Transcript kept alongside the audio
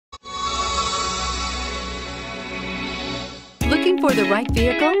Looking for the right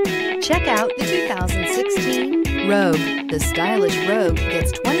vehicle? Check out the 2016 Rogue. The stylish Rogue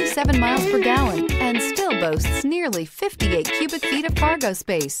gets 27 miles per gallon and still boasts nearly 58 cubic feet of cargo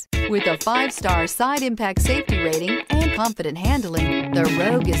space. With a 5-star side impact safety rating and confident handling, the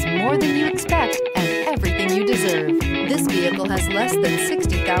Rogue is more than you expect and everything you deserve. This vehicle has less than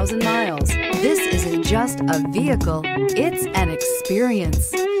 60,000 miles. This isn't just a vehicle, it's an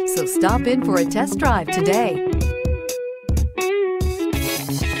experience. So stop in for a test drive today.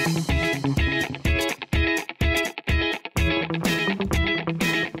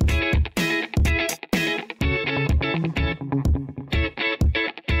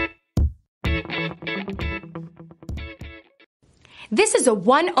 This is a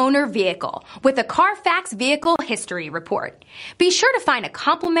one-owner vehicle with a Carfax Vehicle History Report. Be sure to find a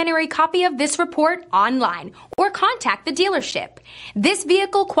complimentary copy of this report online or contact the dealership. This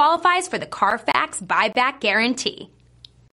vehicle qualifies for the Carfax Buyback Guarantee.